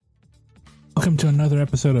Welcome to another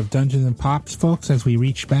episode of Dungeons and Pops, folks, as we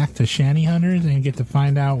reach back to Shanty Hunters and get to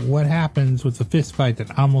find out what happens with the fist fight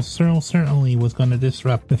that almost certainly was going to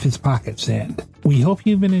disrupt the Fist Pocket Sand. We hope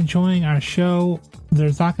you've been enjoying our show.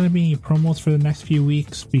 There's not going to be any promos for the next few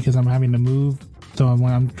weeks because I'm having to move, so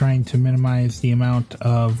I'm trying to minimize the amount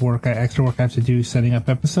of extra work I have to do setting up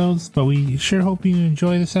episodes, but we sure hope you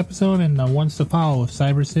enjoy this episode and the ones to follow with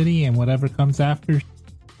Cyber City and whatever comes after.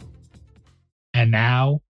 And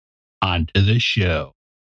now, on to the show.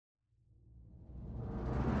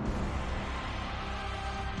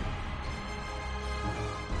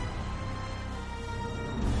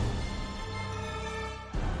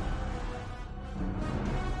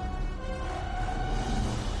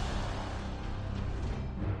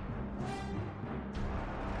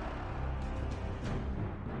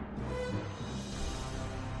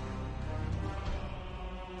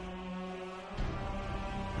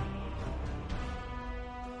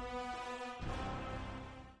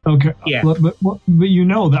 Okay. Yeah. But you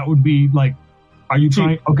know that would be like, are you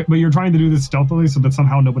trying? Okay, but you're trying to do this stealthily so that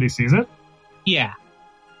somehow nobody sees it. Yeah.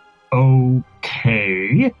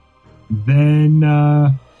 Okay. Then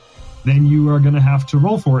you are gonna have to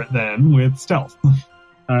roll for it then with stealth.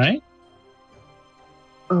 All right.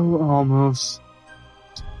 Oh, almost.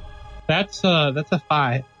 That's a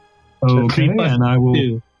 5. Okay, and I will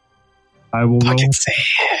 2. I will roll.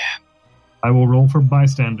 I will roll for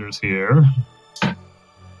bystanders here.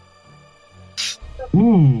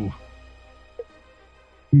 Ooh.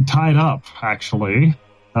 You tied up, actually.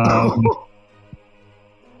 I'm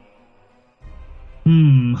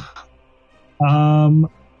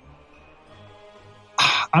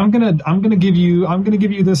gonna give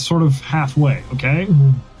you this sort of halfway, okay?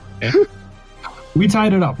 We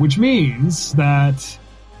tied it up, which means that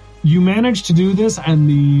you managed to do this, and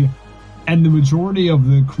the majority of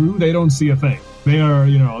the crew, they don't see a thing. They are,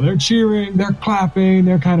 they're cheering, they're clapping,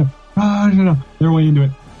 they're kind of they're way into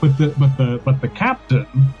it. But the captain,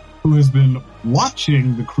 who has been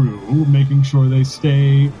watching the crew, making sure they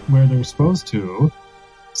stay where they're supposed to,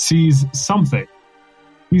 sees something.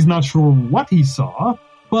 He's not sure what he saw,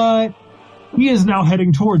 but he is now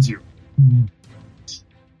heading towards you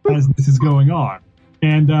as this is going on.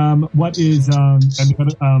 And what is and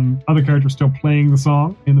the other character still playing the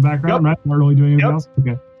song in the background, right? Not really doing anything else.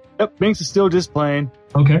 Okay. Yep, Binks is still just playing.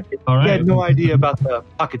 Okay. All right. He had no idea about the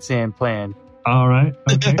pocket sand plan. All right.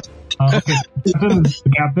 Okay. Okay.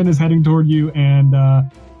 The captain is heading toward you, and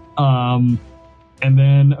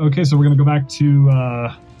then okay. So we're gonna go back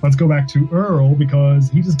to let's go back to Earl because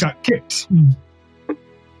he just got kicked.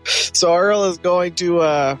 So Earl's going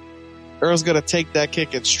to take that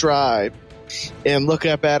kick in stride and look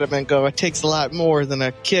up at him and go, "It takes a lot more than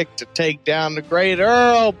a kick to take down the great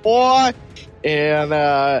Earl, boy."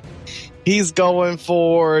 And he's going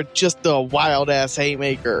for just a wild-ass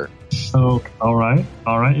haymaker. Okay, all right.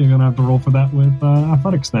 You're going to have to roll for that with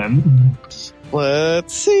athletics then.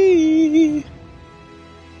 Let's see.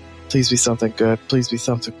 Please be something good.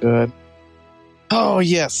 Oh,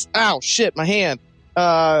 yes. Ow, shit, my hand.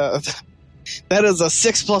 That is a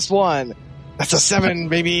 6 plus 1. That's a 7,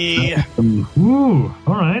 baby. Ooh,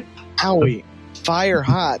 all right. Owie. Fire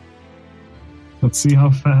hot. Let's see how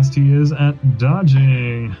fast he is at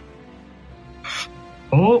dodging.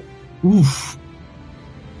 Oh, oof.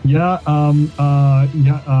 Yeah,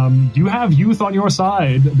 you have youth on your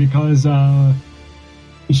side because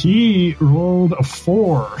he rolled a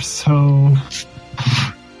 4, so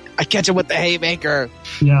I catch him with the haymaker.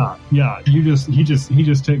 Yeah. He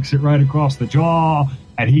just takes it right across the jaw,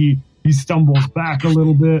 and he stumbles back a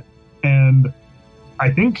little bit, and I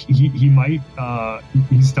think he might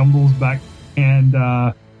he stumbles back. And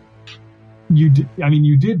you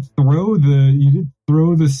did throw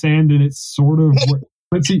the sand, and it's sort of.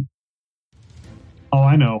 Let's see. Oh,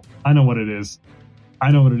 I know what it is.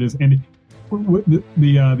 And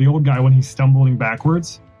the old guy, when he's stumbling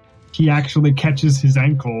backwards, he actually catches his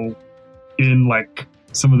ankle in like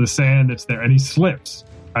some of the sand that's there, and he slips.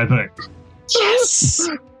 I think.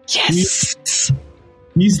 Yes.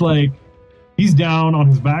 He's down on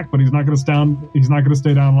his back, but he's not going to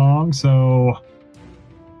stay down long. So,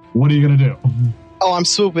 what are you going to do? Oh, I'm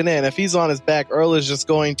swooping in. If he's on his back, Earl is just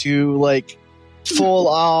going to like full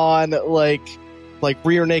on like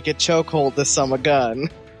rear naked chokehold this son of a gun.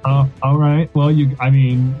 All right. Well,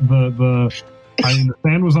 the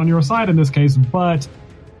sand was on your side in this case, but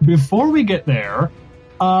before we get there,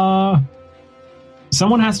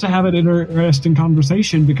 someone has to have an interesting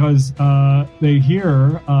conversation because they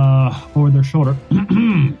hear over their shoulder.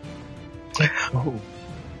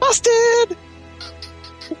 Busted!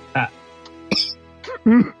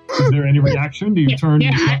 Is there any reaction? Do you turn?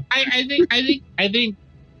 Yeah, I I think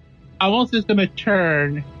almost is gonna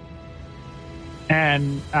turn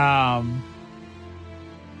and how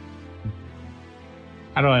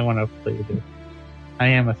do I want to play this? I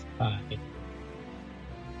am a spy.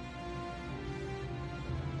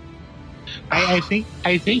 I think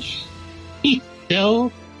he's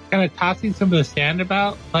still kind of tossing some of the sand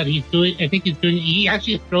about, but he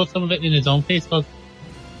actually throws some of it in his own face. Goes,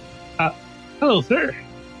 hello, sir.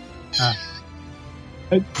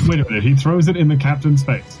 Wait a minute, he throws it in the captain's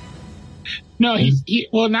face. No,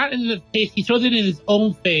 well, not in the face. He throws it in his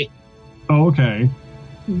own face. Oh, okay.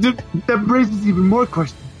 That raises even more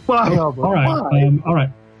questions. Why? All right. All right.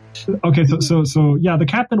 Okay, so yeah, the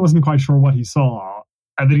captain wasn't quite sure what he saw,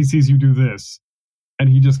 and then he sees you do this, and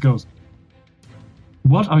he just goes,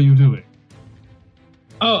 "What are you doing?"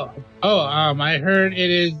 I heard it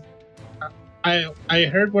is. I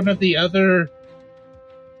heard one of the other.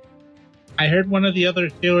 I heard one of the other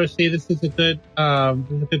sailors say this is a good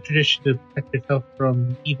tradition to protect yourself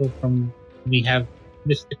from evil. From we have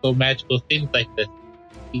mystical, magical things like this.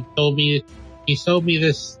 He sold me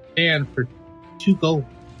this stand for 2 gold.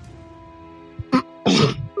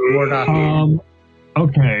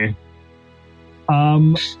 Okay.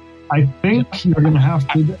 I think you're gonna have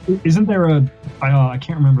to. Isn't there I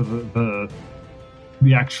can't remember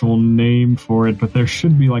the actual name for it, but there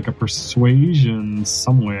should be like a persuasion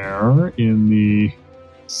somewhere in the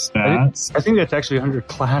stats. I think that's actually under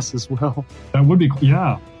class as well. That would be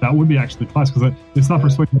actually class, because it's not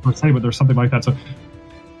persuasion per se, but there's something like that. So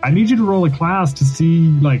I need you to roll a class to see,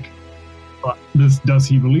 like, does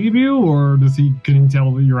he believe you, or can he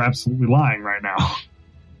tell that you're absolutely lying right now?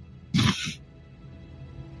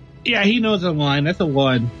 Yeah, he knows I'm lying. That's a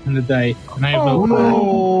 1 in the dice, and I have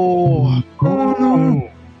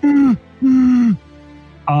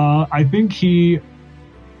I think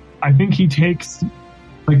he takes,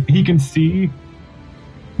 like, he can see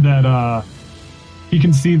that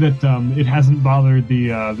it hasn't bothered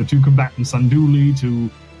the 2 combatants unduly to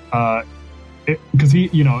because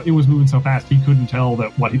it was moving so fast he couldn't tell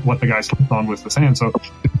that what the guy slipped on was the sand. So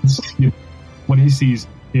what he sees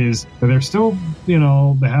is that they're still, they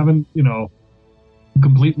haven't,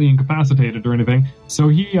 completely incapacitated or anything. So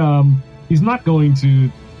he's not going to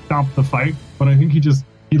stop the fight, but I think he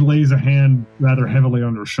lays a hand rather heavily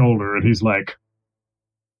on her shoulder, and he's like,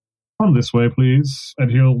 "Come this way, please." And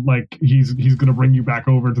he's going to bring you back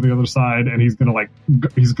over to the other side, and he's going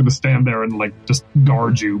to stand there and just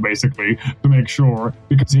guard you, basically, to make sure,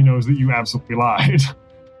 because he knows that you absolutely lied.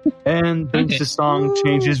 And then the song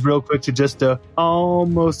changes real quick to just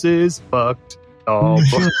almost is fucked.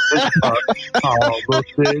 Almost is fucked.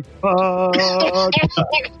 Almost is fucked.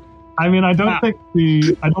 I mean, I don't think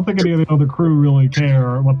any of the other crew really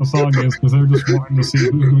care what the song is, because they're just wanting to see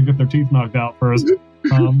who's going to get their teeth knocked out first.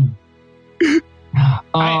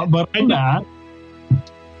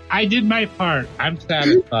 I did my part. I'm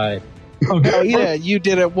satisfied. Okay. Oh yeah, you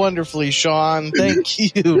did it wonderfully, Sean.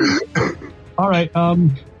 Thank you. All right.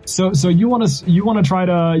 So you want to try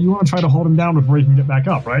to hold him down before he can get back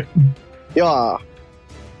up, right? Yeah.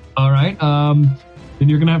 All right. Then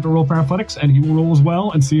you're gonna have to roll for athletics, and he will roll as well,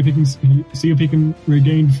 and see if he can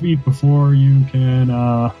regain feet before you can.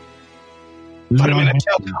 Put him in a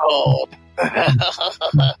chokehold.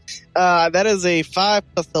 That is a 5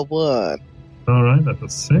 plus a 1. All right, that's a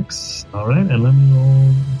 6. All right, and let me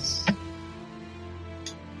roll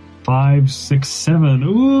 5, 6, 7.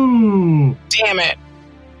 Ooh! Damn it!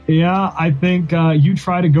 Yeah, I think you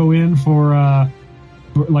try to go in for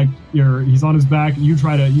he's on his back. You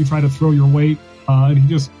try to throw your weight, and he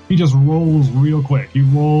just rolls real quick. He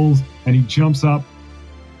rolls and he jumps up,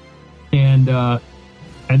 and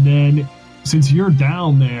then since you're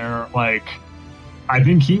down there, I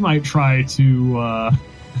think he might try to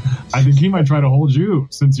hold you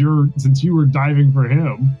since you were diving for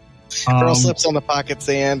him. Girl slips on the pocket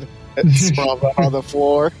sand and sprawls on the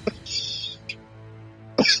floor.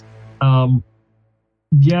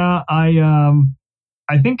 Yeah,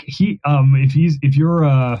 I think if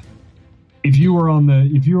you were on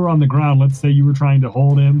the ground, let's say you were trying to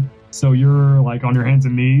hold him, so you're on your hands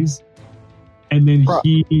and knees, and then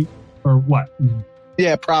or what?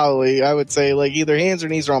 Yeah, probably. I would say either hands or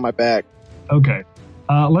knees or on my back. Okay.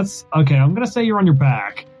 I'm gonna say you're on your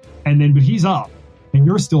back, but he's up and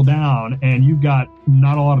you're still down, and you've got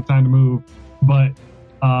not a lot of time to move, but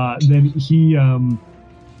then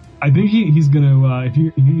I think he's gonna if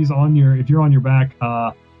you're on your back,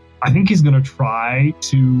 I think he's gonna try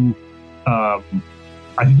to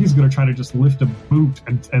just lift a boot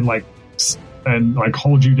and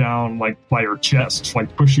hold you down by your chest,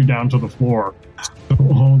 push you down to the floor,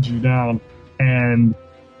 hold you down, and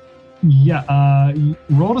Yeah,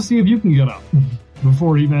 roll to see if you can get up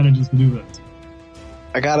before he manages to do this.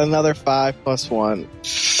 I got another 5 plus 1.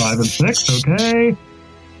 5 and 6, okay.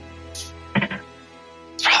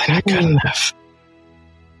 It's probably not good enough.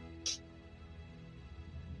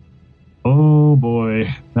 Oh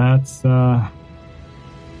boy, that's yeah,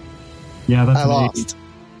 that's I lost.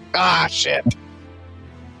 Ah, shit.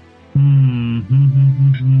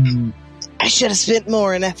 I should have spent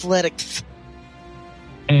more in athletics.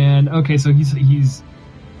 And okay, so he's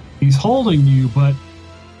holding you, but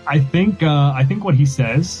I think what he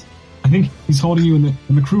says, I think he's holding you, and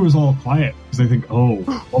the crew is all quiet because they think, oh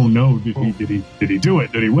no, did he do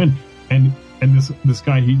it? Did he win? And this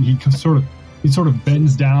guy he sort of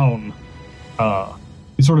bends down.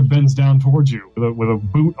 He sort of bends down towards you with a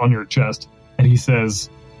boot on your chest, and he says,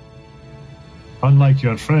 "Unlike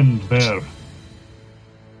your friend there,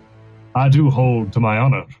 I do hold to my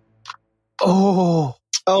honor." Oh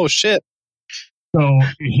shit! So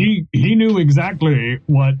he knew exactly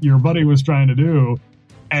what your buddy was trying to do,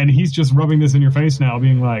 and he's just rubbing this in your face now,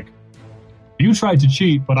 being like, "You tried to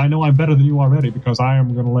cheat, but I know I'm better than you already because I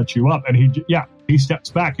am going to let you up." And he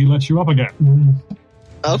steps back, he lets you up again.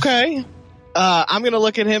 Okay. I'm gonna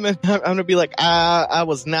look at him and I'm gonna be like, I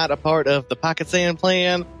was not a part of the pocket sand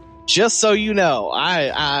plan. Just so you know,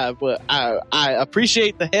 I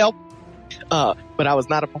appreciate the help, but I was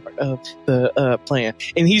not a part of the plan.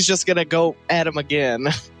 And he's just gonna go at him again,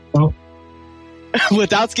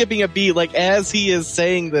 without skipping a beat. Like as he is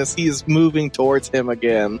saying this, he is moving towards him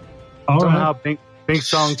again. Somehow, Pink's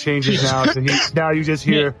song changes now. So now you just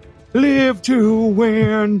hear, "Live to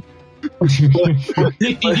win." Does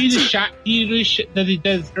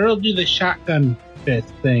Earl do the shotgun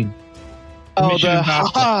fist thing? Oh,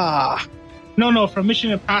 No, from Mission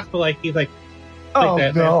Impossible, like he's like, Oh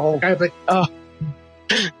that, no! Guy's like,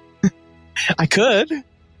 I could.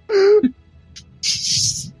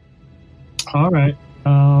 All right.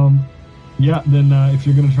 Yeah. Then if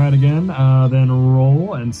you're gonna try it again, then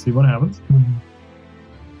roll and see what happens.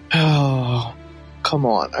 Oh, come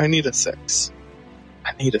on! I need a 6.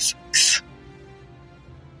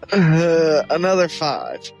 Another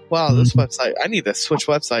 5. Wow, this website. I need to switch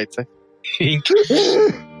websites, I think.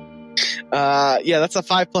 Yeah, that's a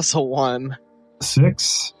 5 plus a 1.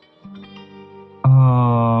 6.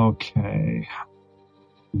 Okay.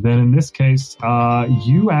 Then in this case,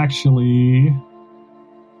 you actually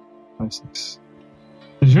 5, 6.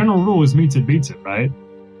 The general rule is meets it beats it, right?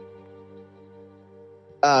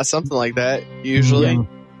 Something like that. Usually. Yeah.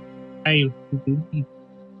 Oh,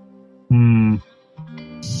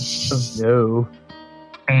 no.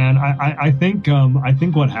 And I think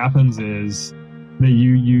what happens is that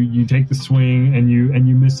you take the swing and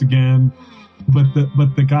you miss again, but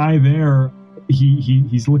the guy there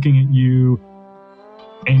he's looking at you,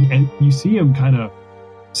 and you see him kind of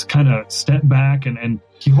step back, and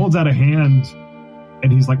he holds out a hand,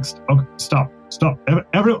 and he's like, "Okay, stop,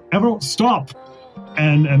 everyone stop,"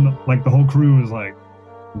 and like the whole crew is like,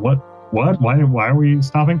 what, why are we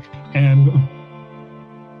stopping? And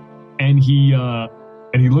he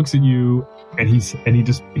looks at you, and he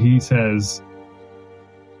says,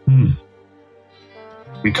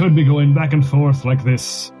 "We could be going back and forth like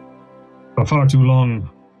this for far too long,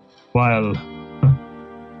 while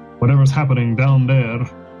whatever's happening down there,"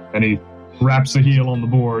 and he raps a heel on the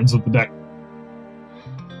boards of the deck,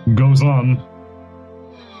 goes on.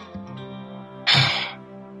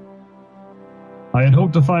 "I had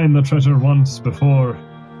hoped to find the treasure once before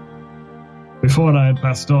I had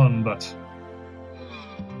passed on, but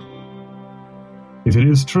if it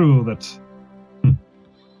is true that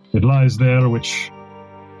it lies there, which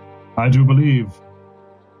I do believe,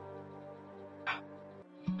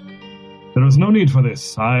 there is no need for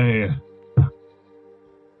this. I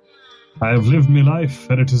have lived my life,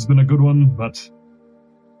 and it has been a good one, but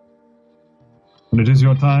when it is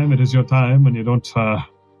your time, and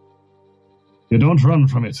you don't run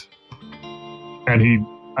from it." And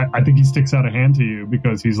I think he sticks out a hand to you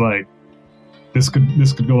because he's like, this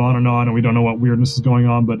could go on, and we don't know what weirdness is going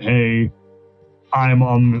on, but hey, I'm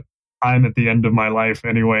at the end of my life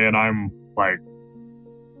anyway, and I'm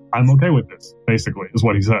okay with this, basically, is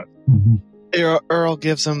what he said. Earl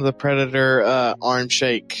gives him the Predator arm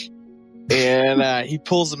shake, and he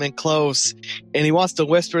pulls him in close, and he wants to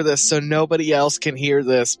whisper this so nobody else can hear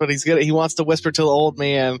this, but he wants to whisper to the old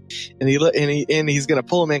man, and he's gonna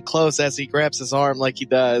pull him in close as he grabs his arm like he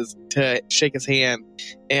does to shake his hand,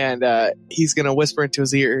 and he's gonna whisper into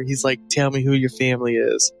his ear. He's like, "Tell me who your family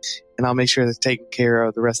is, and I'll make sure they're taken care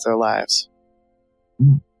of the rest of their lives."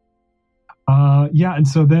 Yeah, and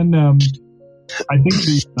so then I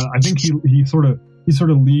think he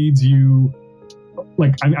sort of leads you,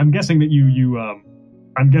 like I'm guessing that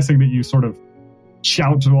you sort of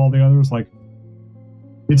shout to all the others like,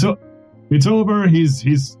 it's over.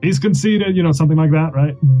 He's conceded, something like that,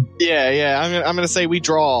 right? Yeah. I'm gonna say we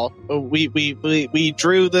draw. We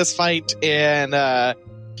drew this fight, and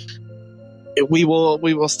we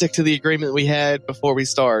will stick to the agreement we had before we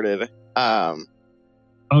started.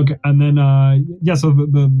 Okay, and then so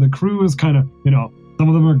the crew is kind of, some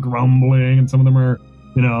of them are grumbling and some of them are,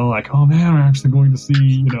 like, oh man, we're actually going to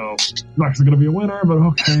see, it's actually going to be a winner, but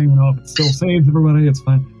okay, if it still saves everybody, it's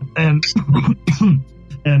fine. And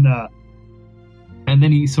and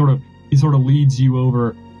then he sort of leads you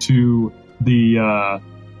over to the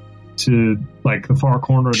the far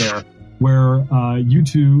corner there, where you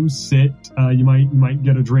two sit. You might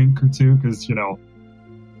get a drink or two, because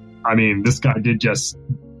this guy did just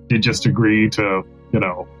agree to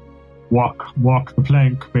walk the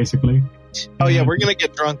plank, basically. Oh yeah, we're gonna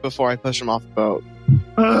get drunk before I push him off the boat.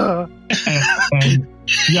 and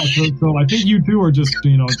so I think you two are just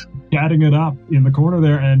chatting it up in the corner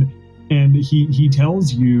there, and he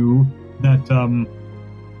tells you that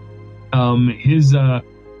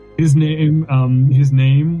his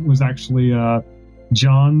name was actually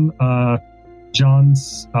John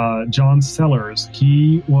Sellers.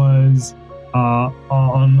 He was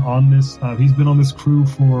on this. He's been on this crew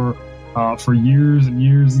for years and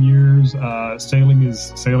years and years. Sailing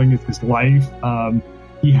is his life.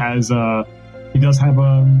 He does have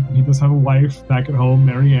a wife back at home,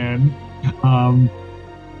 Marianne,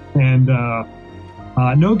 and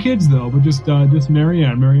no kids though, but just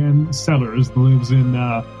Marianne Sellers lives in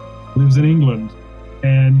England.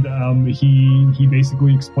 And he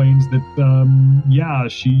basically explains that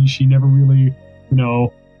she never really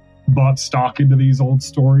bought stock into these old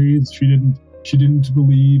stories. She didn't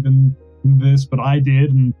believe in this, but I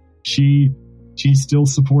did, and she still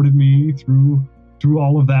supported me through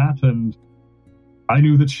all of that. And I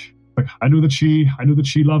knew that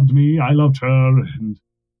she loved me. I loved her, and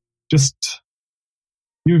just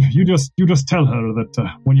you just tell her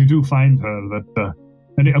that when you do find her that.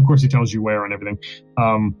 And of course, he tells you where and everything.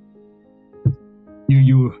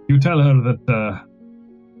 You tell her that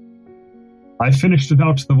I finished it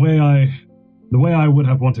out the way I would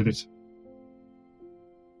have wanted it,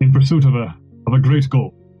 in pursuit of a great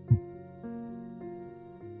goal.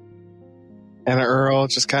 And Earl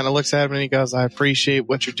just kind of looks at him and he goes, "I appreciate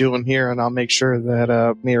what you're doing here, and I'll make sure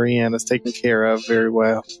that Marianne is taken care of very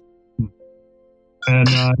well." And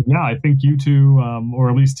I think you two, or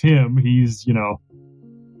at least him, he's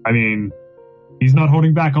he's not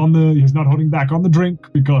holding back on the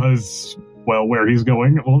drink, because, well, where he's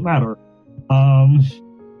going, it won't matter.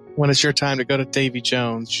 When it's your time to go to Davy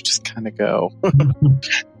Jones, you just kind of go.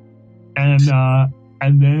 and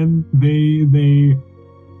then they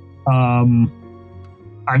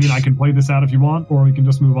I can play this out if you want, or we can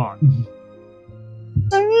just move on.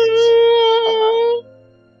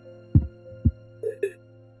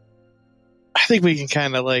 I think we can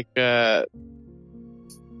kind of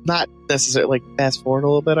not necessarily fast forward a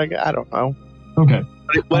little bit. I don't know. Okay.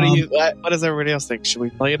 What does everybody else think? Should we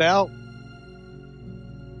play it out?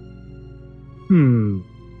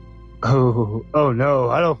 Oh no,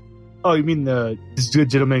 I don't. Oh, you mean this good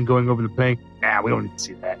gentleman going over the plank? Nah, we don't need to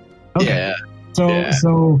see that. Okay. Yeah.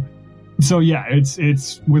 So yeah,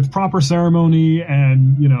 it's with proper ceremony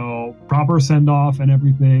and proper send off and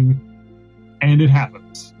everything, and it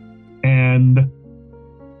happens. And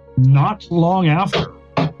not long after,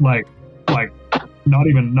 like not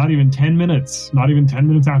even 10 minutes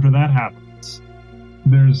after that happens,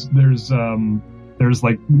 there's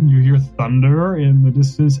like, you hear thunder in the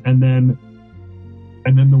distance, and then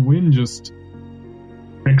the wind just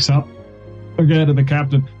picks up again, and the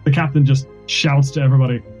captain just shouts to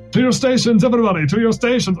everybody, "To your stations, everybody, to your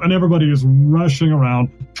stations!" And everybody is rushing around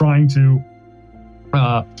trying to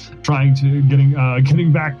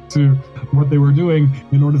getting back to what they were doing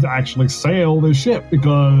in order to actually sail the ship,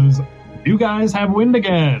 because you guys have wind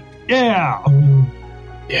again. Yeah.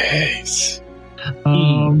 Yes.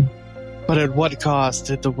 But at what cost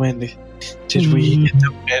did we get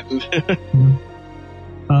the wind?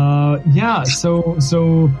 Yeah.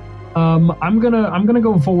 So I'm gonna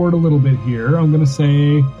go forward a little bit here. I'm gonna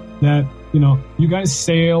say that you guys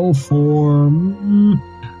sail for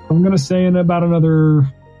I'm gonna say in about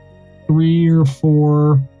another 3 or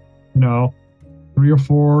 4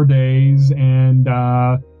 days, and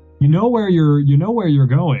you know where you're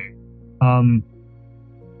going.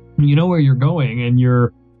 And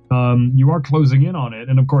you are closing in on it.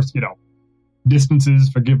 And of course, distances,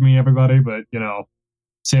 forgive me everybody, but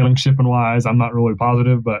sailing ship and wise, I'm not really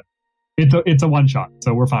positive, but It's a one shot,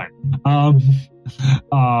 so we're fine.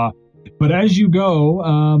 But as you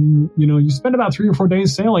go, you spend about 3 or 4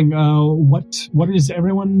 days sailing. What is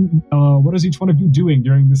everyone? What is each one of you doing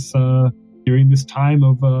during this time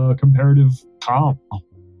of comparative calm?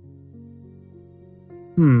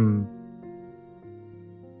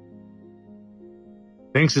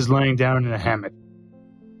 Binks is laying down in a hammock.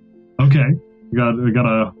 Okay, we got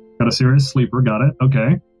a serious sleeper. Got it.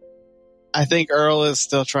 Okay. I think Earl is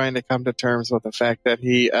still trying to come to terms with the fact that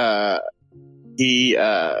he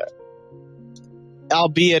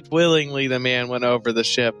albeit willingly, the man went over the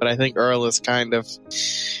ship, but I think Earl is kind of,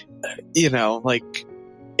 like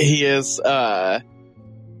he is,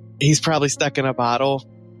 he's probably stuck in a bottle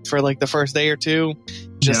for like the first day or two.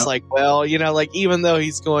 Just even though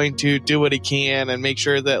he's going to do what he can and make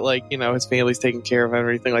sure that his family's taken care of and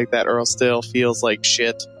everything like that, Earl still feels like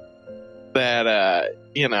shit that,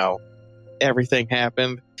 everything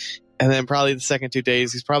happened. And then probably the second 2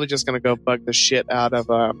 days, he's probably just going to go bug the shit out of,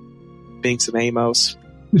 Binks and Amos.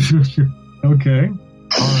 Okay.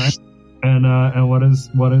 All right. And what is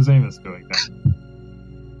Amos doing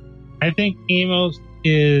then? I think Amos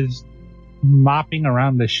is mopping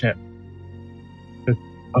around the ship. Just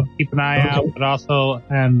keep an eye out, but also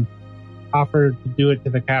offer to do it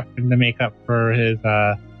to the captain to make up for his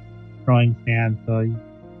throwing sand. So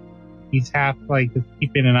he's half just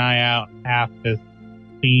keeping an eye out, half just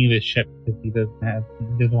cleaning the ship because he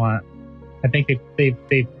doesn't want. I think they've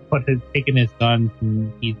taken his guns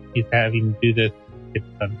and he's having to do this to get the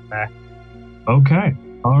guns back. Okay.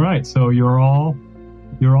 All right. So you're all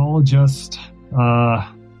just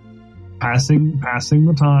passing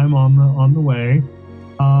the time on the way.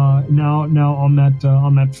 Now on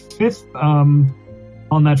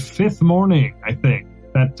that fifth morning, I think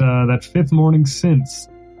that fifth morning since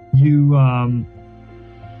you're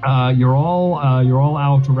all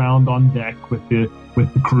out around on deck with the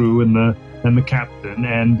crew and the captain,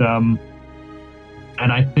 and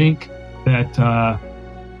I think that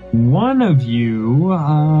one of you,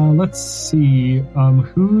 let's see,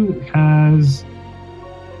 who has.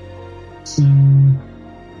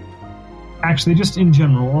 Actually, just in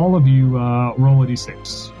general, all of you roll a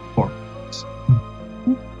d6 for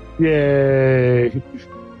me. Yay!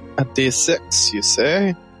 A d6, you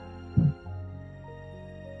say?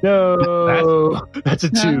 No, that's a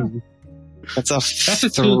 2. That's a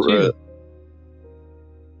 2 too.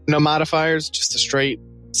 No modifiers, just a straight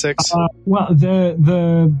 6. Well,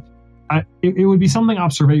 it would be something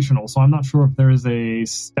observational, so I'm not sure if there is a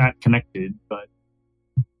stat connected, but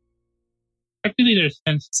actually, there's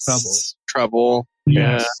sense trouble.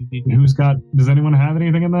 Yes. Yeah. Does anyone have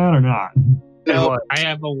anything in that or not? No, I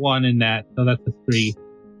have a 1 in that, so that's a 3.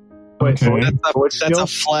 Okay. That's a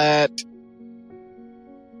flat.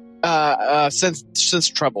 Sense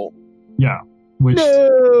trouble. Yeah. Which?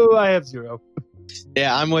 No, I have 0.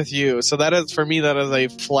 Yeah, I'm with you. So that is, for me, that is a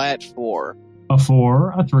flat 4. A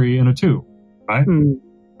 4, a 3, and a 2. Right?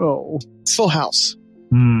 Oh. It's full house.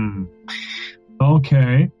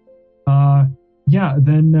 Okay. Yeah.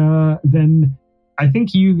 Then I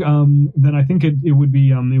think you. Then I think it would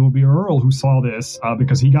be Earl who saw this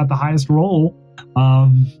because he got the highest roll.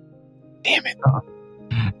 Damn it.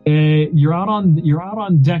 You're out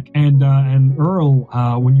on deck, and Earl,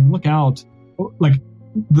 when you look out, like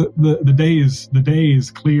the day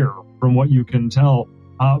is clear from what you can tell,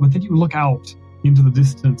 but then you look out into the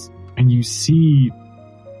distance and you see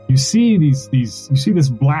this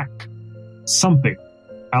black something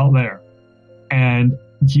out there, and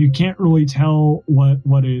you can't really tell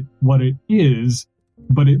what it is,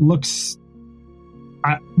 but it looks.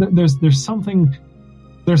 There's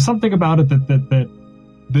something about it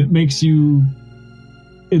that makes you.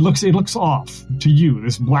 It looks off to you.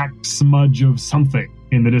 This black smudge of something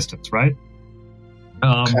in the distance, right?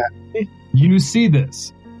 Okay. You see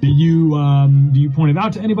this. Do you point it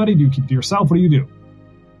out to anybody? Do you keep it to yourself? What do you do?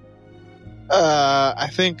 I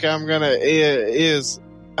think I'm gonna is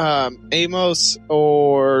Amos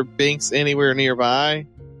or Binks anywhere nearby?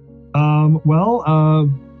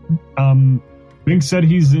 Binks said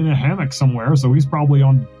he's in a hammock somewhere, so he's probably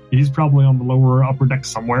on the lower upper deck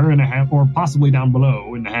somewhere in a hammock, or possibly down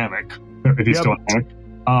below in the hammock if he's still in the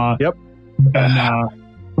hammock. Yep. And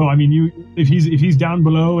well, I mean, if he's down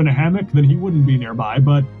below in a hammock, then he wouldn't be nearby.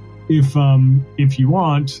 But if you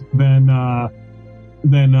want, then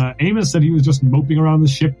Amos said he was just moping around the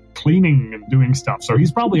ship, cleaning and doing stuff. So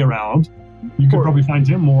he's probably around. You could probably find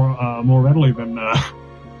him more readily than.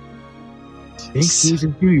 Binks needs a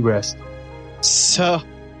beauty rest. So,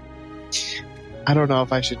 I don't know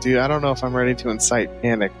if I should do. I don't know if I'm ready to incite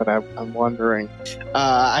panic, but I'm wondering.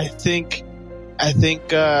 I think I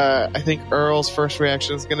think Earl's first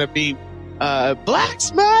reaction is going to be, black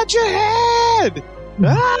smudge ahead!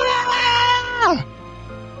 Ah!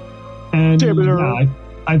 And yeah,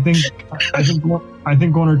 I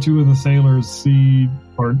think one or two of the sailors see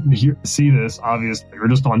this obviously, or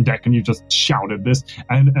just on deck, and you just shouted this,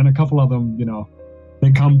 and a couple of them,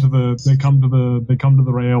 they come to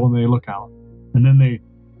the rail and they look out, and then they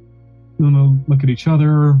look at each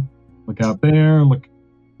other, look out there, look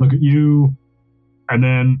at you, and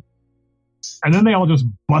then they all just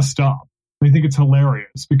bust up. They think it's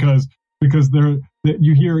hilarious because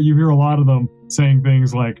you hear a lot of them saying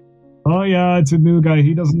things like, "Oh yeah, it's a new guy.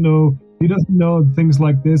 He doesn't know things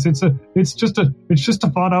like this. It's just a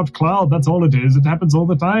thought out cloud. That's all it is. It happens all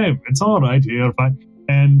the time. It's all right here."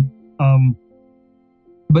 And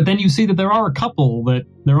but then you see that there are a couple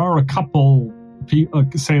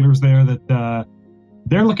sailors there that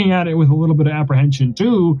they're looking at it with a little bit of apprehension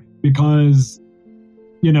too, because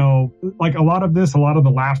like a lot of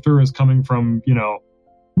the laughter is coming from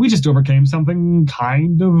we just overcame something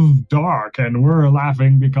kind of dark, and we're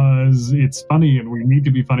laughing because it's funny, and we need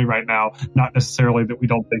to be funny right now, not necessarily that we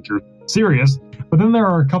don't think you're serious. But then there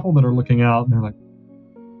are a couple that are looking out, and they're like,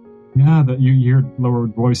 yeah, that you hear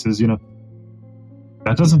lowered voices, that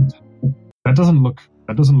doesn't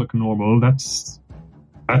look normal. That's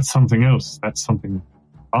something else. That's something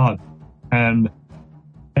odd. And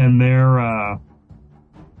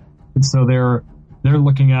they're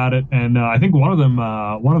looking at it, and I think one of them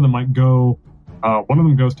might go. One of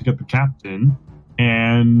them goes to get the captain,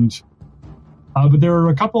 and but there are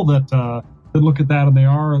a couple that look at that, and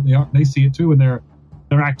they see it too, and they're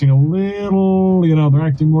acting a little, they're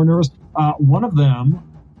acting more nervous. One of them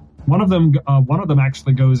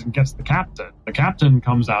actually goes and gets the captain. The captain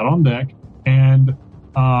comes out on deck, and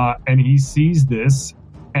he sees this,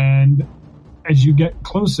 and as you get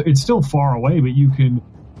closer, it's still far away, but you can.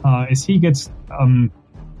 As he gets,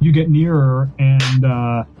 you get nearer, and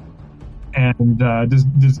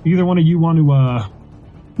does either one of you want to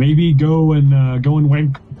maybe go and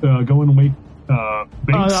wake Binks? I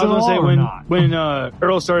was gonna say when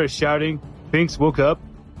Earl started shouting, Binks woke up,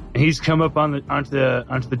 and he's come up onto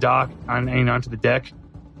the dock and onto the deck.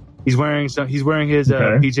 He's wearing his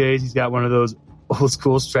PJs. He's got one of those old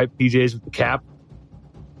school striped PJs with the cap.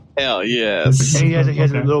 Hell yes. And he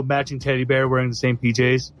has a little matching teddy bear wearing the same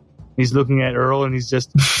PJs. He's looking at Earl, and he's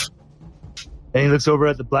just... and he looks over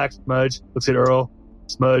at the black smudge, looks at Earl,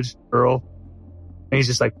 smudge, Earl, and he's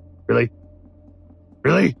just like, really?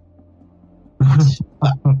 Really?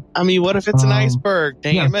 I mean, what if it's an iceberg?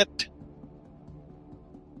 Damn it.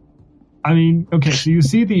 I mean, okay, so you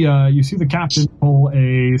see the captain pull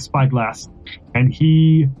a spyglass, and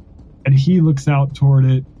he looks out toward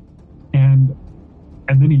it, and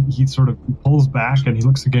then he sort of pulls back, and he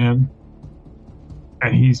looks again,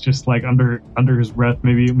 and he's just like under his breath.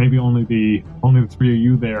 Maybe only the three of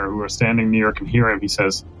you there who are standing near can hear him. He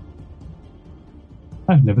says,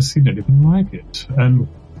 "I've never seen anything like it," and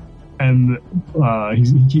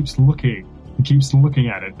he keeps looking. He keeps looking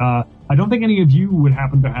at it. I don't think any of you would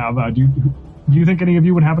happen to have. Do you think any of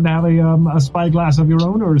you would happen to have a spyglass of your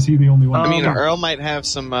own, or is he the only one? I mean, Earl might have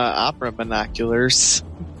some opera binoculars.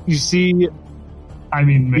 You see. I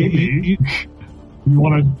mean, maybe you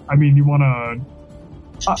want to. I mean,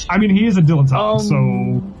 he is a dilettante, so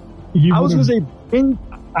I was going to say, Binks.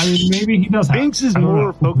 I mean, maybe he does. Binks is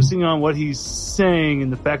more focusing on what he's saying and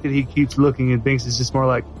the fact that he keeps looking, and Binks is just more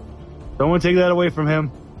like, "Don't want to take that away from him,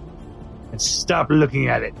 and stop looking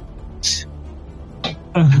at it."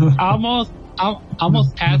 almost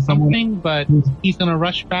has something, but he's going to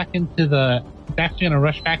rush back into the. He's actually going to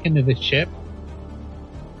rush back into the ship,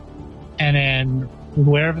 and then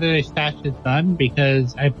wherever they stashed his gun,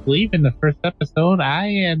 because I believe in the first episode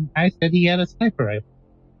I said he had a sniper rifle.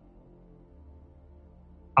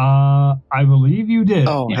 I believe you did.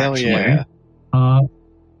 Oh, hell yeah. So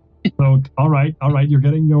all right, you're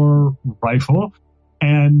getting your rifle,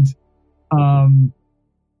 and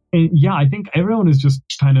yeah, I think everyone is just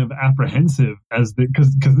kind of apprehensive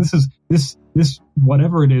because this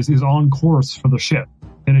whatever it is on course for the ship,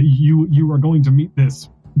 and you are going to meet this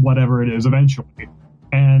whatever it is eventually,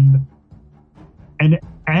 and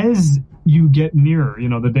as you get nearer,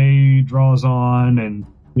 the day draws on, and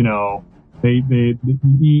they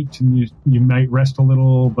eat, and you might rest a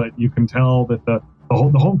little, but you can tell that the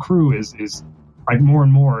whole crew is like more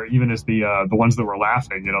and more, even as the ones that were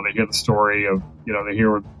laughing, they hear the story of, they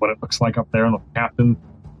hear what it looks like up there, and the captain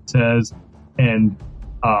says, and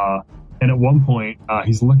at one point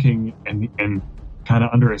he's looking, and kind of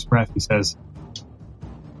under his breath he says,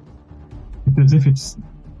 "It's as if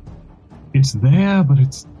it's there, but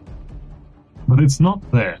but it's not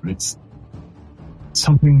there. It's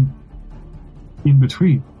something in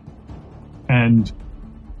between. And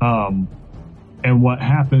what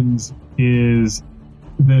happens is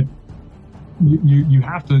that you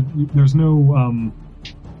have to, there's no,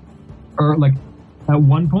 or like at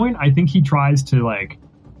one point, I think he tries to I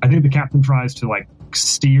think the captain tries to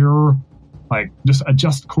steer, just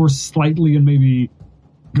adjust course slightly and maybe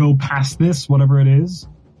go past this, whatever it is.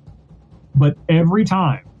 But every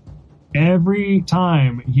time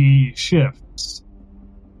he shifts,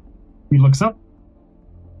 he looks up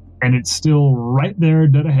and it's still right there,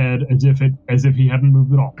 dead ahead, as if he hadn't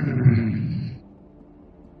moved at all.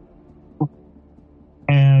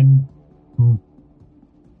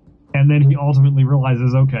 And then he ultimately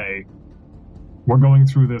realizes, okay, we're going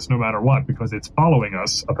through this no matter what because it's following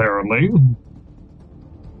us, apparently.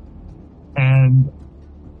 And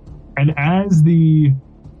as the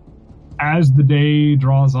day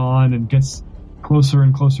draws on and gets closer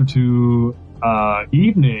and closer to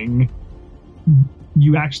evening,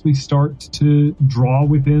 you actually start to draw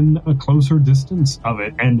within a closer distance of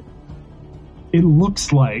it, and it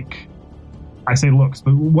looks like, I say looks,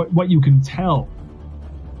 but what you can tell,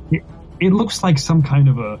 it looks like some kind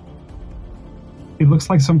of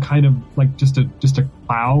just a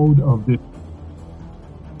cloud of this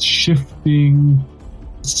shifting,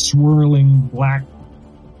 swirling black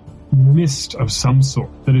mist of some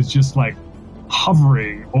sort that is just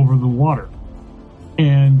hovering over the water.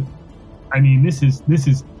 And I mean, this is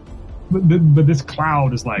but this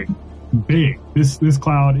cloud is big. This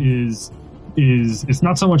cloud is it's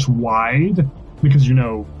not so much wide, because you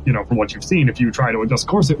know from what you've seen, if you try to adjust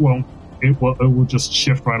course, it will just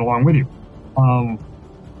shift right along with you.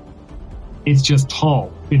 It's just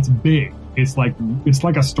tall. It's big. It's like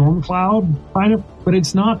a storm cloud kind of, but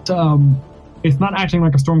it's not acting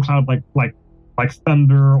like a storm cloud like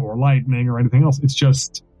thunder or lightning or anything else. It's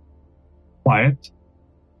just quiet,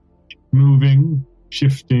 moving,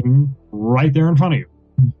 shifting right there in front of you.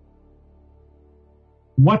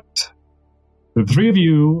 What the three of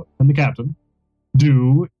you and the captain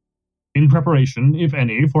do in preparation, if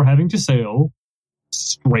any, for having to sail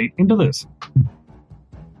straight into this?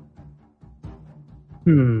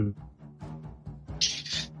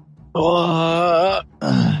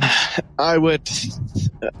 I would,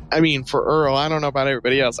 for Earl, I don't know about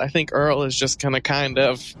everybody else. I think Earl is just gonna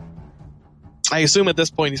I assume at this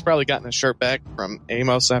point he's probably gotten his shirt back from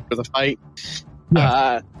Amos after the fight.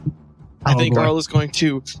 Yes. I think Earl is going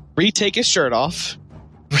to retake his shirt off,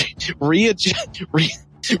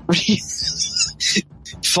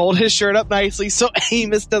 fold his shirt up nicely so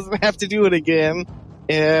Amos doesn't have to do it again,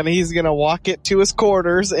 and he's gonna walk it to his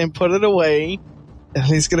quarters and put it away, and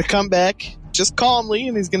he's gonna come back just calmly,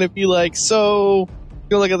 and he's gonna be like, so,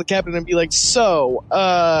 he'll look at the captain and be like, so,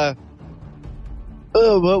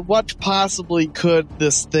 what possibly could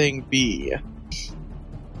this thing be?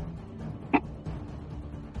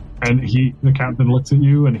 And the captain looks at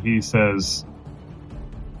you and he says,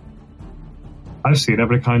 I've seen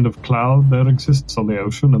every kind of cloud that exists on the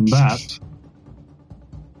ocean, and that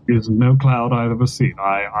is no cloud I've ever seen.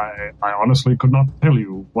 I honestly could not tell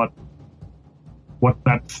you what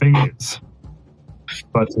that thing is.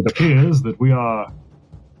 But it appears that we are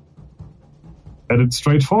headed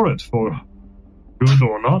straight for it, for good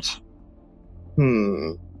or not.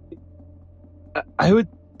 I would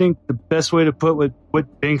think the best way to put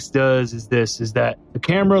what Binks does is that the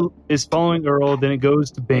camera is following Earl, then it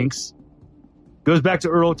goes to Binks, goes back to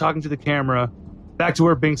Earl talking to the camera, back to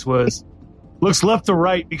where Binks was, looks left to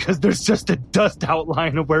right because there's just a dust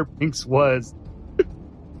outline of where Binks was.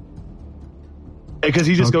 Because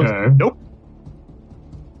he just goes, nope.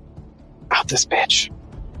 Out this bitch.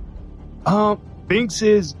 Binks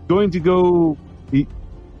is going to go.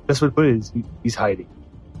 That's what it is. He's hiding.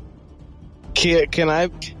 Can I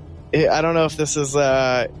don't know if this is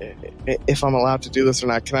if I'm allowed to do this or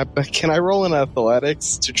not. Can I roll in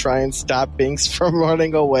athletics to try and stop Binks from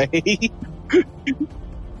running away? I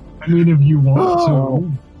mean, if you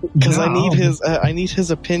want to, because I need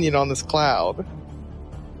his opinion on this cloud.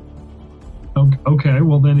 Okay,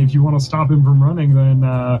 well then, if you want to stop him from running, then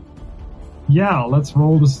let's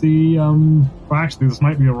roll to see. Well, actually, this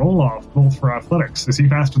might be a roll-off, both for athletics. Is he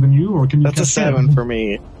faster than you, or can you? That's a 7 for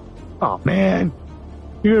me. Oh man,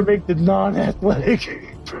 you're gonna make the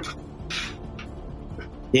non-athletic.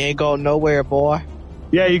 You ain't going nowhere, boy.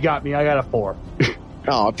 Yeah, you got me. I got a 4.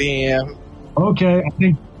 Oh damn. Okay, I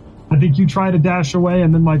think you try to dash away,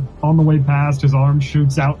 and then on the way past, his arm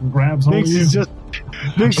shoots out and grabs hold of you.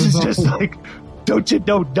 Binks is just like, don't you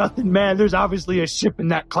know nothing, man? There's obviously a ship in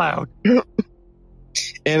that cloud.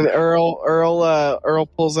 And Earl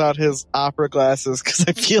pulls out his opera glasses because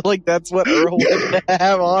I feel like that's what Earl would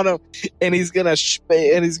have on him, and he's gonna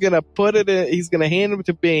put it in. He's gonna hand them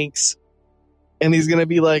to Binks, and he's gonna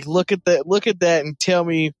be like, "Look at that, and tell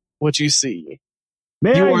me what you see.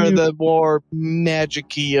 You are the more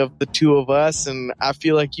magic-y of the two of us, and I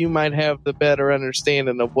feel like you might have the better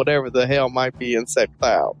understanding of whatever the hell might be in said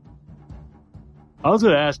cloud." I was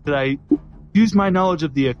going to ask, did I use my knowledge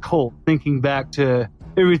of the occult, thinking back to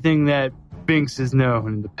everything that Binks has known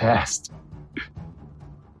in the past?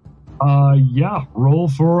 Yeah. Roll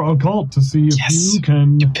for occult to see if you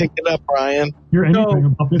can. You picked it up, Brian. Hear anything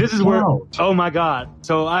about this is cloud. where. Oh my god!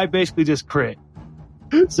 So I basically just crit.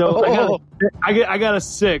 So I got a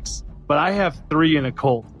 6, but I have 3 in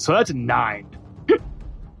occult, so that's a 9.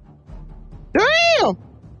 Damn!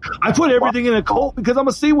 I put everything in occult because I'm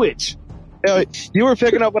a sea witch. You were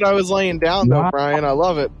picking up what I was laying down, though, Brian. I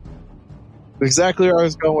love it. Exactly where I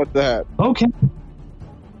was going with that.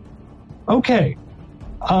 Okay.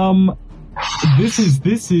 This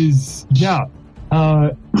is yeah.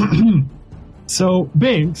 So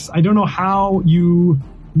Binks, I don't know how you.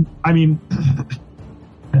 I mean,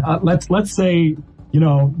 let's say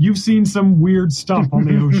you've seen some weird stuff on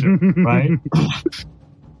the ocean, right?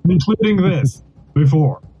 Including this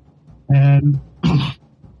before, and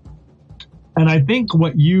I think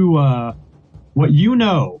what you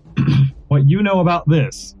know about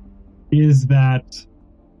this is that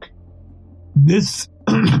this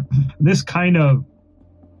this kind of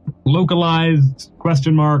localized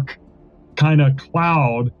question mark kind of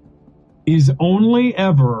cloud is only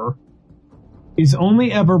ever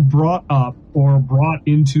brought up or brought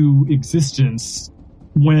into existence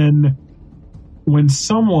when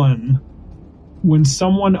someone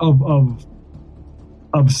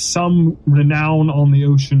of some renown on the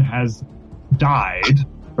ocean has died,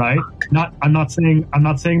 right? I'm not saying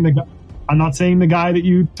the guy that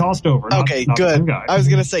you tossed over. Okay, not good. Guy. I was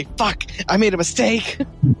gonna say, fuck, I made a mistake.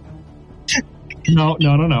 No.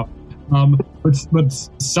 But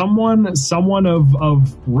someone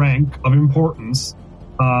of rank, of importance,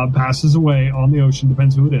 passes away on the ocean.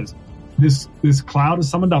 Depends who it is. This cloud is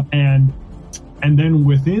summoned up, and then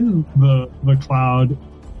within the cloud,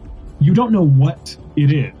 you don't know what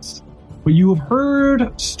it is, but you have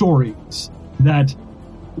heard stories that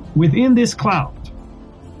within this cloud,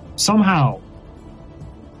 somehow,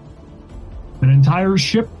 an entire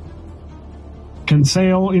ship can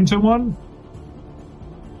sail into one,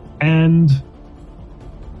 and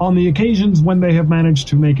on the occasions when they have managed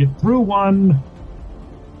to make it through one,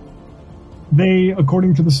 they,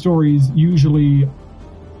 according to the stories, usually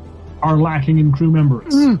are lacking in crew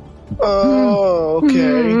members. Oh,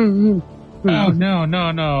 okay. Oh, no. You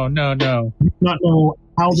not know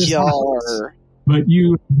how this happens, Yar. but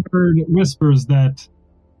you heard whispers that,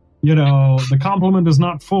 the complement is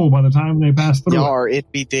not full by the time they pass through. Yar,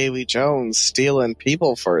 it be Davy Jones stealing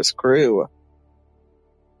people for his crew.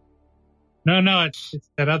 No, it's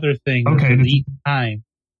that other thing. Okay. The lead time.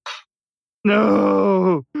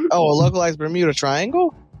 No. Oh, a localized Bermuda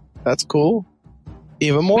Triangle? That's cool.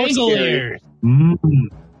 Even more scary.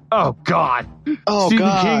 Oh God! Oh Stephen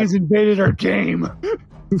God! King has invaded our game.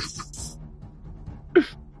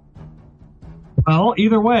 Well,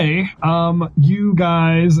 either way, you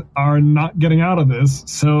guys are not getting out of this,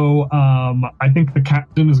 so I think the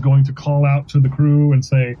captain is going to call out to the crew and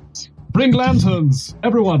say, "Bring lanterns,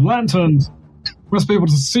 everyone, lanterns. We must be able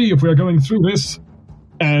to see if we are going through this."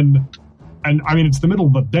 And I mean, it's the middle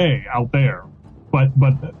of the day out there, but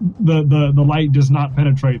the light does not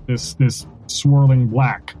penetrate this swirling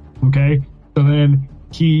black. Okay, so then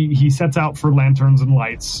he sets out for lanterns and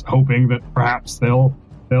lights, hoping that perhaps they'll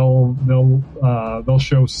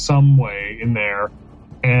show some way in there.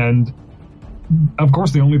 And of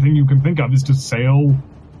course, the only thing you can think of is to sail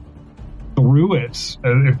through it,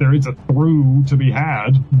 if there is a through to be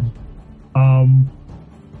had. And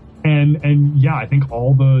yeah, I think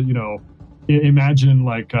all the imagine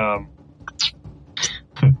like.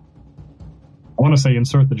 I want to say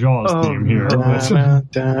insert the Jaws theme here.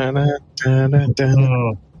 Except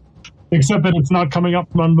that it's not coming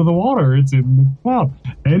up from under the water. It's in the cloud.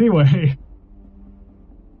 Anyway.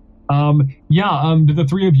 Did the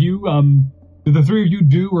three of you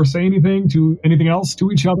do or say anything else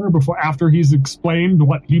to each other after he's explained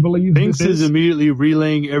what he believes Binks this is? is immediately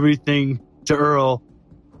relaying everything to Earl,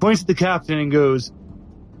 points at the captain and goes,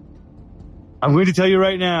 "I'm going to tell you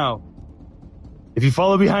right now, if you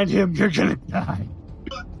follow behind him, you're gonna die.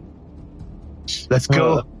 Let's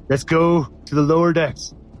go to the lower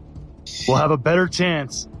decks. We'll have a better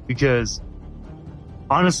chance because,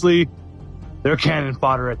 honestly, they're cannon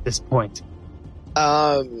fodder at this point."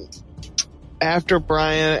 After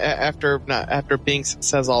Binks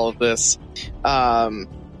says all of this,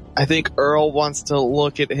 I think Earl wants to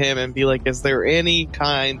look at him and be like, is there any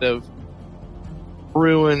kind of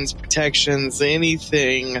ruins, protections,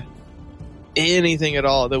 anything at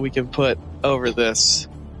all that we can put over this,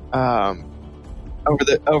 over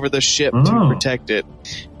the ship to protect it?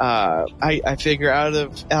 I figure out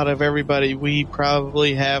of everybody, we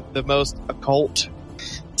probably have the most occult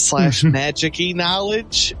 / magic-y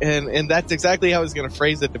knowledge, and that's exactly how I was going to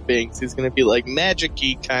phrase it to Binks. He's going to be like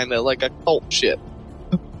magic-y, kind of like occult shit.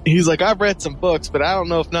 He's like, I've read some books, but I don't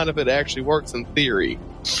know if none of it actually works in theory.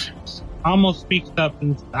 Almost speaks up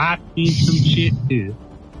and I've seen some shit too.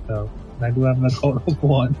 So I do have an occult of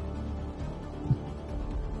one.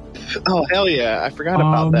 Oh, hell yeah. I forgot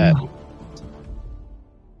about that.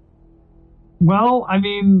 Well, I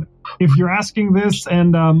mean, if you're asking this,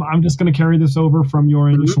 and I'm just going to carry this over from your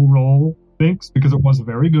initial role, Binks, because it was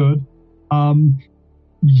very good.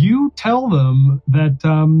 You tell them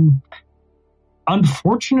that,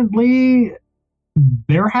 unfortunately,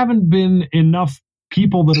 there haven't been enough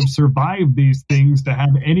people that have survived these things to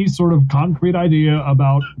have any sort of concrete idea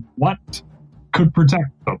about what could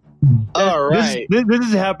protect them. All right. This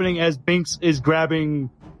is happening as Binks is grabbing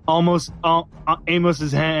Amos's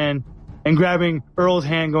hand and grabbing Earl's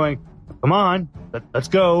hand, going, "Come on, let's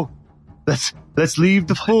go. Let's leave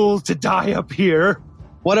the fools to die up here."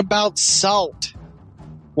 What about salt?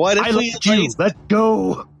 What if let's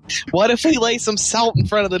go. What if we lay some salt in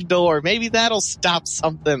front of the door? Maybe that'll stop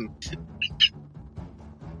something.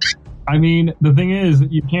 I mean, the thing is,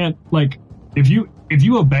 you can't, like, if you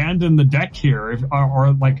abandon the deck here,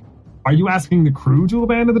 are you asking the crew to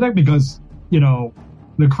abandon the deck? Because, the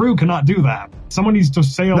crew cannot do that. Someone needs to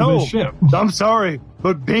sail this ship. I'm sorry,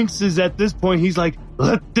 but Binks is at this point, he's like,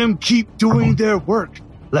 let them keep doing their work.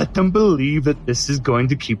 Let them believe that this is going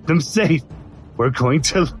to keep them safe. We're going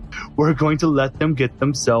to let them get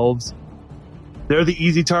themselves. They're the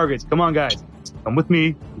easy targets. Come on, guys. Come with me.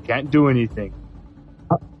 You can't do anything.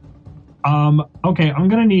 Okay, I'm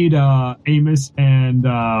gonna need Amos and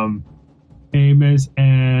I'm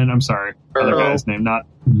sorry, the other guy's name, not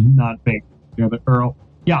Bink, the other Earl.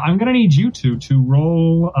 Yeah, I'm gonna need you two to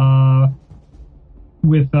roll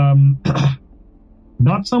with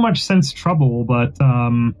not so much sense trouble, but I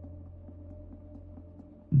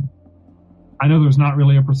know there's not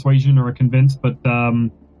really a persuasion or a convince, but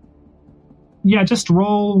yeah, just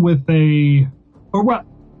roll with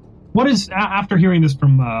what is, after hearing this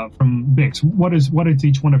from Bix, what is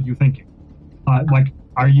each one of you thinking?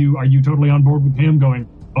 Are you totally on board with him going,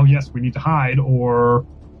 oh yes, we need to hide, or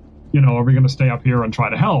are we going to stay up here and try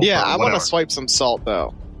to help? Yeah, I want to swipe some salt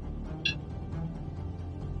though.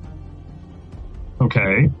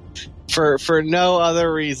 Okay. For no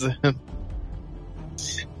other reason.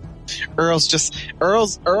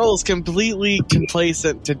 Earl's completely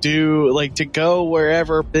complacent to go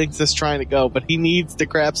wherever Biggs is trying to go, but he needs to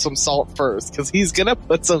grab some salt first because he's gonna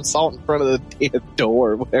put some salt in front of the damn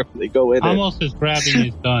door whenever they go in. Almost is grabbing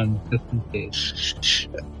his gun just in case.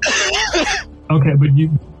 Okay, but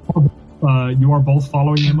you are both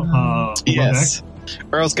following him. Yes,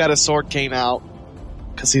 Earl's got a sword cane out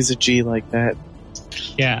because he's a G like that.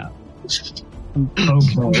 Yeah. Okay.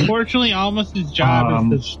 Unfortunately, Almus's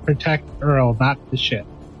job is to protect Earl, not the ship.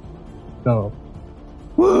 So,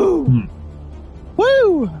 woo,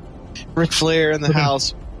 woo, Ric Flair in the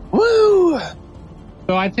house, woo.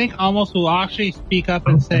 So I think Almus will actually speak up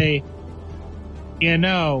and say,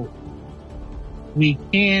 we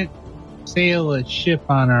can't sail a ship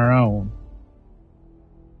on our own.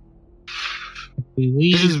 If we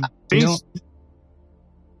leave, we don't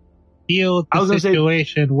deal with the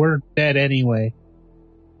situation, we're dead anyway.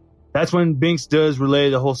 That's when Binks does relay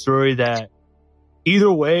the whole story that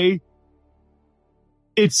either way,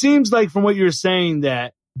 it seems like from what you're saying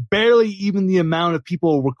that barely even the amount of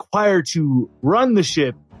people required to run the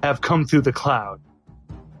ship have come through the cloud.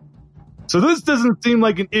 So this doesn't seem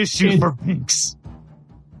like an issue for Binks.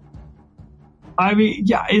 I mean,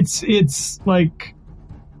 yeah, it's like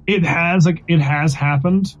it has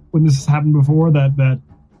happened when this has happened before that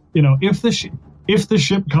if the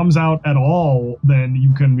ship comes out at all, then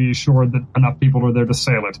you can be assured that enough people are there to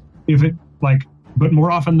sail it. But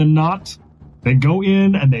more often than not, they go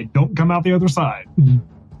in and they don't come out the other side.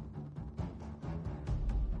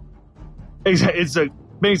 Exactly. It's like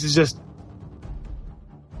Binks is just,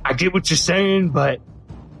 I get what you're saying, but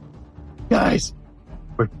guys,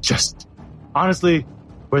 we're the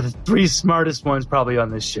three smartest ones probably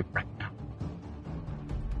on this ship right now.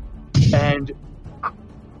 And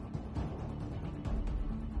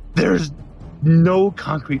there's no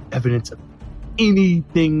concrete evidence of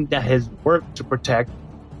anything that has worked to protect.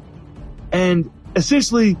 And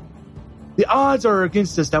essentially, the odds are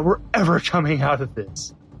against us that we're ever coming out of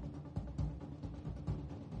this.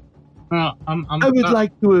 Well, I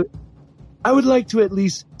would like to at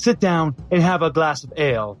least sit down and have a glass of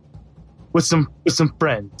ale with some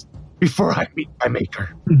friends before I meet my maker.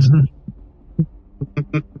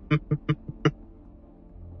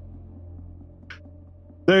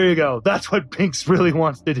 There you go. That's what Binks really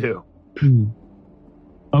wants to do.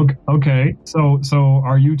 Okay. So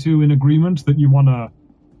are you two in agreement that you want to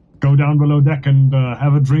go down below deck and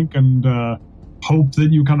have a drink and hope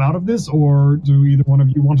that you come out of this, or do either one of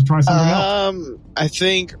you want to try something else? I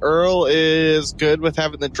think Earl is good with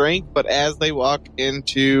having the drink, but as they walk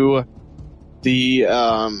into the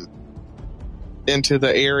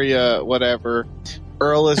area, whatever,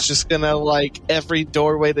 Earl is just gonna, like, every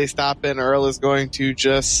doorway they stop in, Earl is going to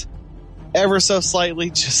just ever so slightly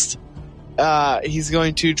just he's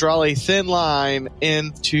going to draw a thin line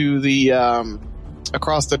into the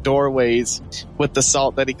across the doorways with the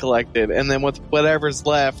salt that he collected, and then with whatever's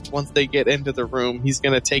left, once they get into the room, he's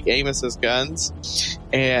going to take Amos's guns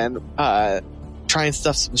and try and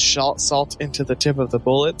stuff some salt into the tip of the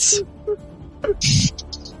bullets.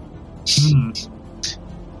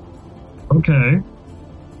 Okay.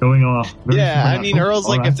 Going off. Yeah, I mean, Earl's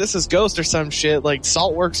like, if this is Ghost or some shit, like,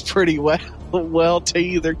 salt works pretty well to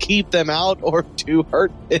either keep them out or to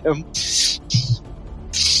hurt them.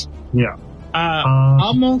 Yeah.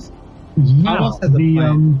 Almost. Yeah. Almost has a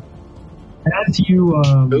plan.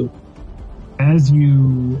 As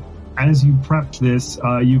you prep this,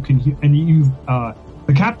 you can hear, and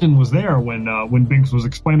the captain was there when Binks was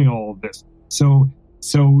explaining all of this. So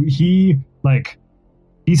he, like,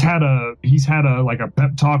 he's had a like a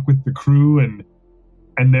pep talk with the crew, and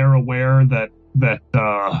they're aware that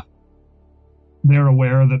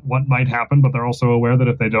what might happen, but they're also aware that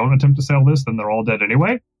if they don't attempt to sail this, then they're all dead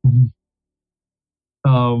anyway.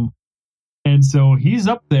 And so he's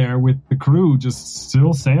up there with the crew, just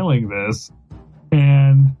still sailing this,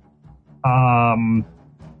 and I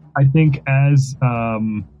think as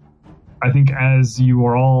you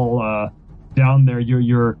are all down there,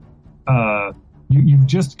 you've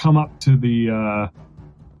just come up to the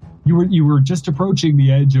you were just approaching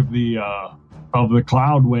the edge of the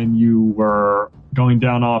cloud when you were going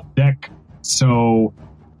down off deck, so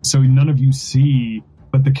none of you see,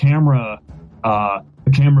 but the camera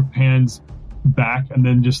pans back, and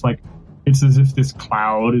then just, like, it's as if this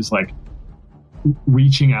cloud is, like,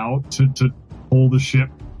 reaching out to pull the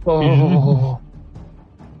ship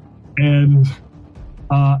in. And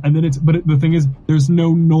then the thing is, there's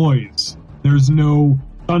no noise, there's no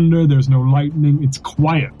thunder, there's no lightning, it's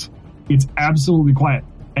quiet, it's absolutely quiet,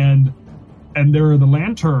 and there are the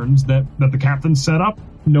lanterns that the captain set up,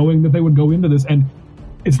 knowing that they would go into this, and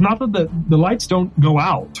it's not that the lights don't go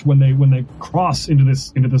out when they cross into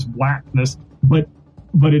this blackness, but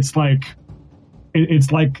it's like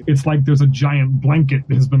there's a giant blanket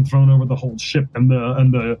that has been thrown over the whole ship, and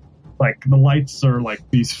the lights are like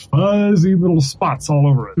these fuzzy little spots all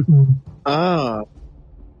over it.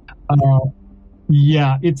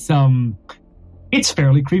 Yeah, it's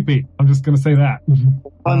fairly creepy. I'm just gonna say that.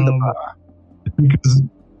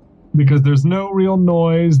 Because there's no real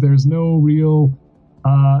noise, there's no real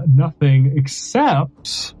nothing,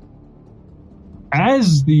 except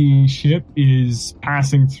as the ship is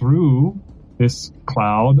passing through this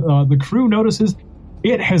cloud, the crew notices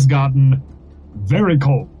it has gotten very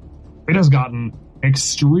cold. It has gotten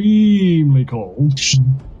extremely cold,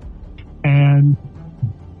 and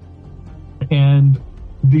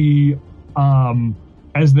the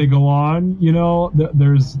as they go on,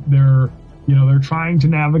 they're trying to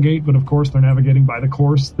navigate, but of course they're navigating by the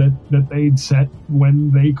course that they'd set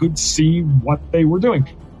when they could see what they were doing.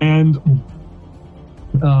 And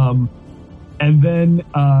then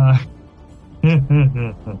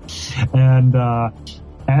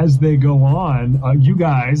as they go on, you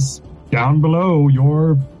guys down below,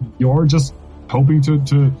 you're just hoping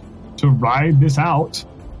to ride this out.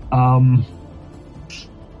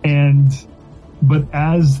 But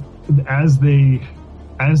as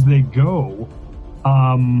they go,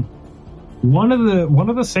 one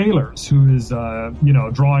of the sailors who is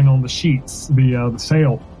drawing on the sheets, the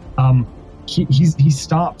sail, he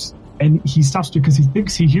stops, and he stops because he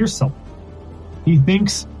thinks he hears something. He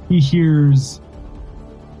thinks he hears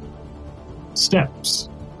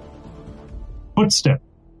footsteps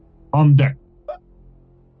on deck,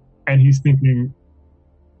 and he's thinking,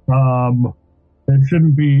 there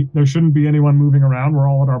shouldn't be anyone moving around. We're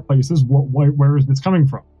all at our places. Where is this coming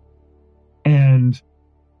from? And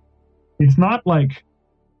it's not like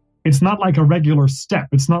it's not like a regular step.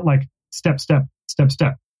 It's not like step, step, step,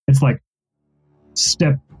 step. It's like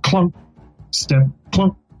step, clunk, step,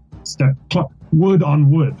 clunk, step, clunk. Wood on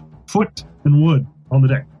wood. Foot and wood on the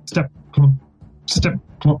deck. Step, clunk, step,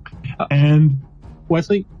 clunk. And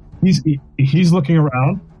Wesley, he's looking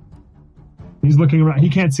around. He's looking around. He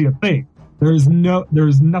can't see a thing. There's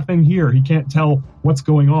nothing here. He can't tell what's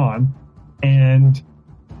going on. And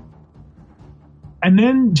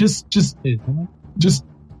then just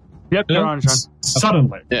yep, you're on, Sean.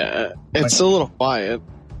 Suddenly. Yeah, it's a little quiet.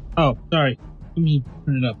 Oh, sorry. Let me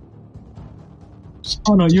turn it up.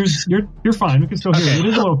 Oh no, you're fine. We can still hear you. It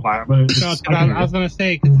is a little quiet, but it's, I was gonna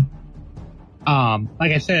say,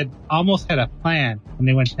 like I said, almost had a plan when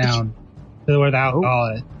they went down to where the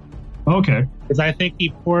alcohol is. Okay. Because I think he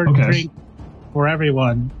poured a drink for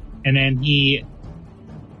everyone, and then he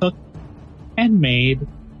took and made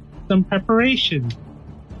some preparation.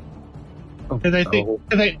 Because I think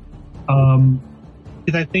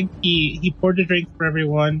he poured the drink for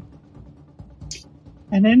everyone,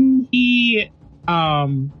 and then he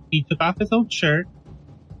took off his old shirt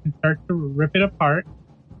and started to rip it apart.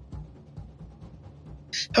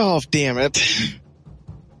 Oh, damn it.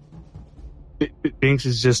 Binks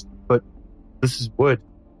is just, but this is wood.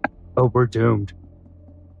 Oh, we're doomed.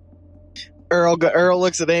 Earl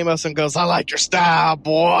looks at Amos and goes, I like your style,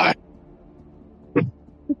 boy.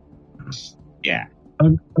 Yeah.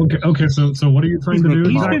 Okay. So what are you trying to do?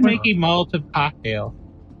 He's been making Molotov cocktails.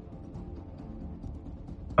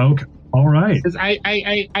 Okay. All right. Because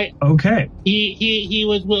okay. He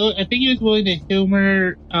was I think he was willing to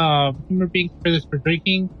humor Binks for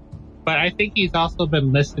drinking, but I think he's also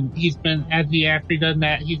been listening. He's been, after done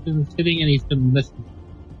that, he's been sitting and he's been listening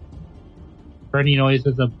for any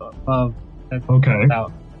noises above. Okay.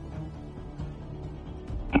 Out.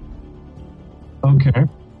 Okay.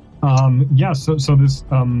 Yeah. So this.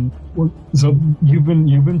 So you've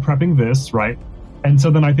been prepping this, right? And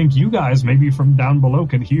so then I think you guys, maybe from down below,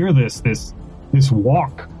 can hear this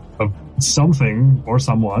walk of something or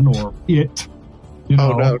someone or it. You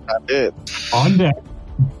know, oh no, not it. On deck.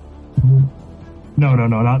 No,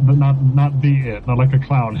 not the it, not like a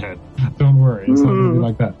clown head. Don't worry, it's not gonna be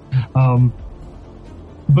like that.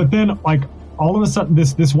 But then, like, all of a sudden,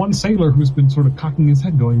 this one sailor who's been sort of cocking his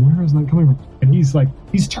head, going, "Where is that coming from?" And he's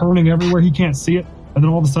turning everywhere, he can't see it, and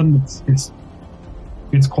then all of a sudden it's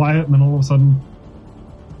quiet, and then all of a sudden.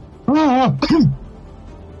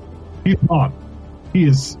 He's gone. He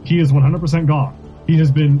is 100% gone. He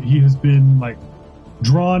has been like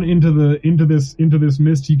drawn into this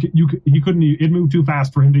mist. He couldn't. It moved too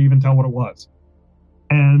fast for him to even tell what it was.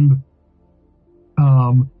 And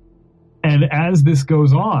as this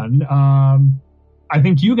goes on, I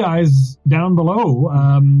think you guys down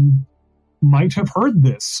below might have heard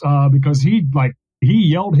this because he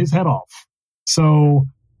yelled his head off. So.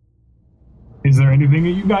 Is there anything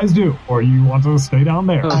that you guys do, or you want to stay down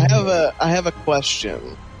there? I have a question.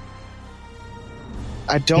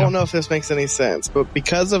 I don't know if this makes any sense, but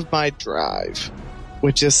because of my drive,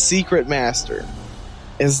 which is Secret Master,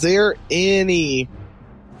 is there any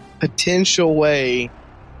potential way?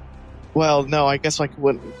 Well, no, I guess I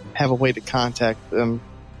wouldn't have a way to contact them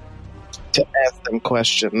to ask them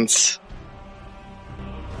questions.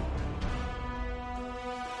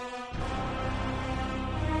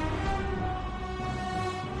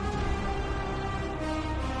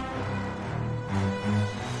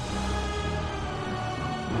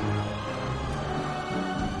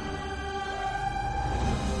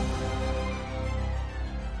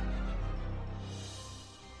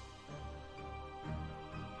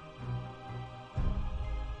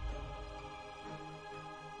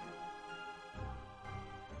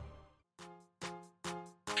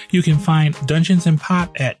 You can find Dungeons and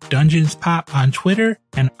Pop at Dungeons Pop on Twitter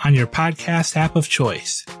and on your podcast app of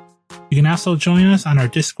choice. You can also join us on our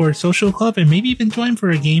Discord social club and maybe even join for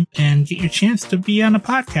a game and get your chance to be on a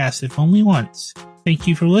podcast, if only once. Thank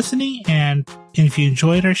you for listening, and if you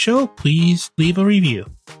enjoyed our show, please leave a review.